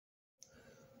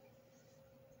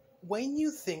When you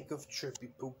think of Trippy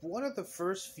Poop, what are the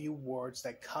first few words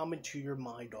that come into your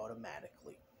mind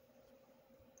automatically?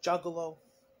 Juggalo,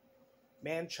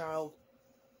 man-child,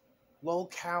 lol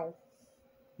cow,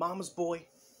 mama's boy,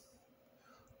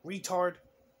 retard,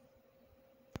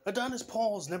 Adonis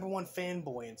Paul's #1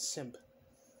 fanboy and simp,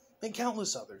 and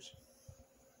countless others.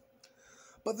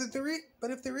 But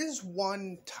if there is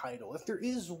one title, if there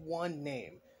is one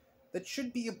name that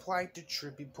should be applied to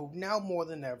Trippy Poop now more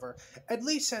than ever, at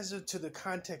least as to the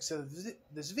context of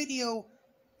this video,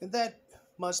 and that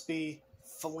must be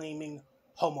flaming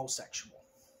homosexual.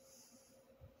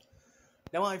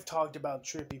 Now, I've talked about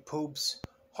Trippy Poop's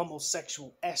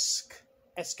homosexual-esque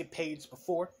escapades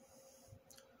before.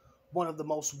 One of the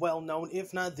most well-known,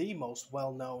 if not the most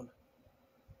well-known,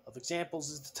 of examples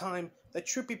is the time that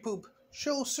Trippy Poop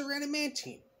showed Sir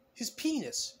Adamantine his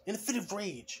penis in a fit of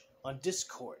rage on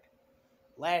Discord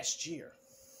last year.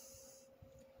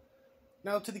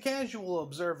 Now, to the casual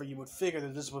observer, you would figure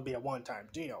that this would be a one-time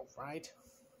deal, right?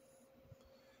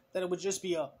 That it would just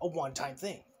be a one-time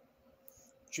thing.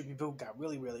 Trippy Poop got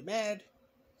really, really mad.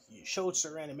 He showed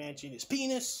Sir Adamantine his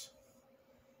penis,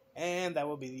 and that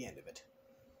would be the end of it.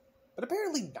 But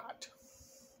apparently not.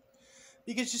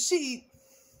 Because you see,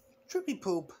 Trippy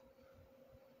Poop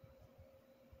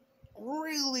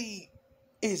really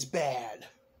is bad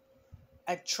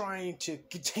at trying to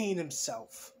contain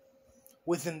himself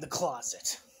within the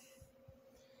closet.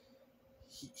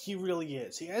 He really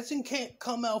is. He can't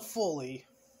come out fully,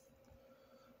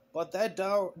 but that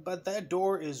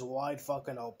door is wide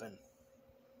fucking open.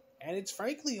 And it's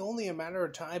frankly only a matter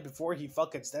of time before he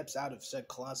fucking steps out of said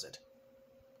closet.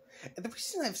 And the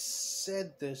reason I've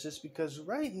said this is because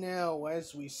right now,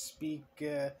 as we speak,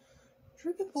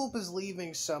 Trippy Poop is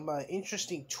leaving some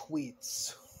interesting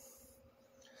tweets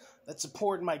that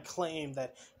support my claim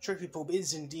that Trippy Poop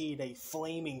is indeed a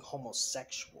flaming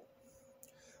homosexual.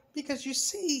 Because you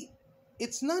see,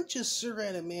 it's not just Sir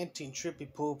Adamantine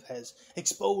Trippy Poop has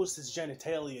exposed his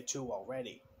genitalia to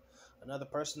already. Another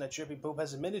person that Trippy Poop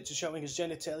has admitted to showing his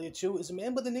genitalia to is a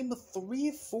man by the name of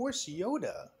 3-Force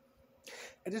Yoda.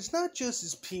 And it's not just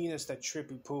his penis that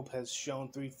Trippy Poop has shown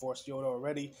 3-Force Yoda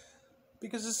already,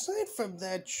 because aside from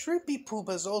that, Trippy Poop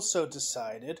has also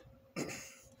decided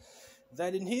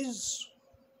that in his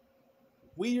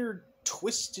weird,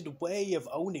 twisted way of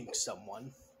owning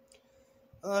someone,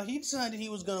 he decided he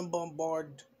was going to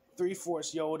bombard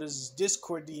 3-Force Yoda's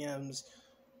Discord DMs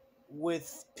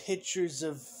with pictures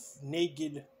of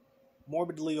naked,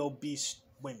 morbidly obese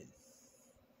women.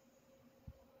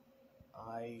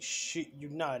 I shit you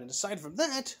not. And aside from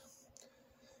that,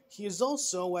 he is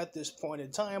also, at this point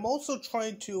in time, also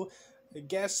trying to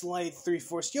gaslight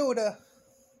 3-Force Yoda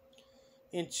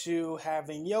into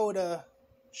having Yoda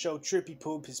show Trippy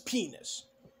Poop his penis.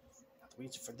 Now, the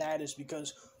reason for that is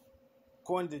because,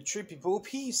 according to Trippy Poop,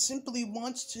 he simply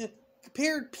wants to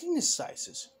compare penis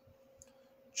sizes.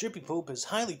 Trippy Poop is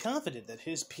highly confident that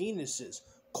his penis is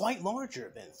quite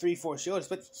larger than 3-Force Yoda's,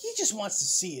 but he just wants to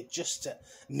see it just to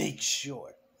make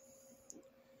sure.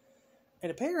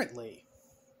 And apparently,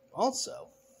 also,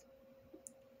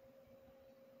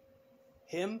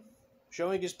 him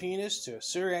showing his penis to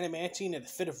Sir Adamantine in a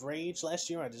fit of rage last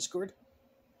year on Discord,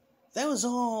 that was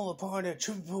all a part of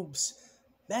Trippy Poop's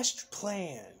master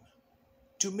plan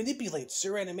to manipulate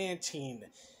Sir Adamantine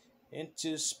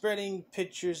into spreading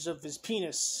pictures of his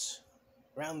penis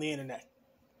around the internet.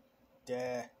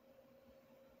 Yeah.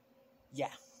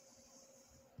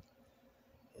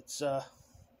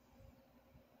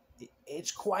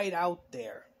 It's quite out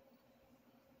there.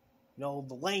 You know,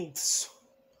 the lengths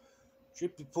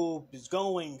Trippy Poop is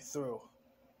going through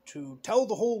to tell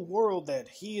the whole world that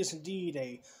he is indeed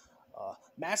a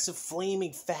massive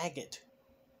flaming faggot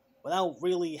without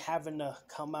really having to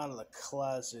come out of the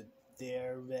closet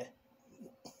there.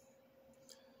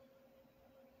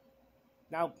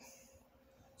 Now,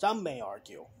 some may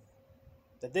argue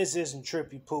that this isn't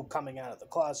Trippy Poop coming out of the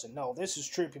closet. No, this is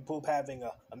Trippy Poop having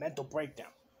a mental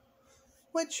breakdown.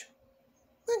 Which,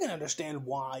 I can understand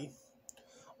why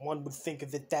one would think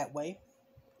of it that way.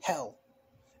 Hell,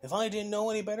 if I didn't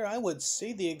know any better, I would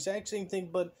say the exact same thing,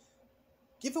 but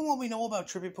given what we know about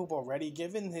Trippy Poop already,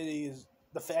 given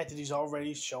the fact that he's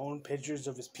already shown pictures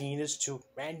of his penis to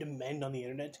random men on the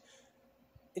internet,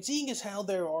 and seeing as how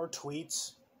there are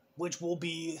tweets, which will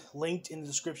be linked in the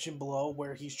description below,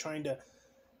 where he's trying to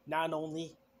not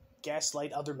only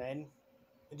gaslight other men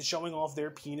into showing off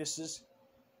their penises,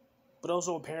 but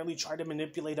also apparently try to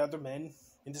manipulate other men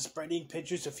into spreading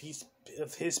pictures of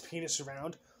his penis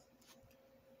around.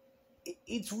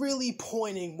 It's really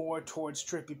pointing more towards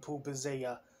Trippy Poop as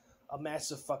a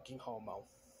massive fucking homo.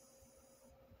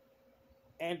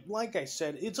 And like I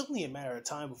said, it's only a matter of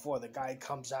time before the guy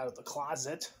comes out of the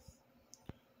closet.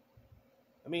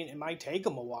 I mean, it might take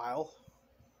him a while,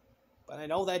 but I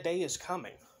know that day is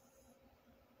coming.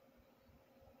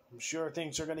 I'm sure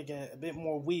things are going to get a bit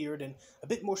more weird and a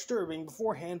bit more disturbing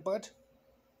beforehand, but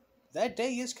that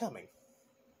day is coming.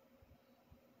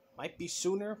 Might be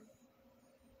sooner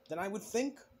than I would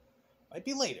think. Might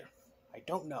be later. I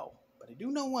don't know. But I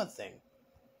do know one thing.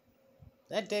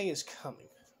 That day is coming.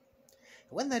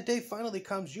 And when that day finally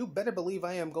comes, you better believe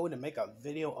I am going to make a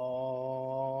video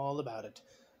all about it.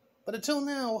 But until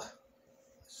now,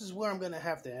 this is where I'm going to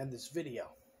have to end this video.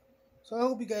 So I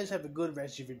hope you guys have a good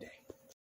rest of your day.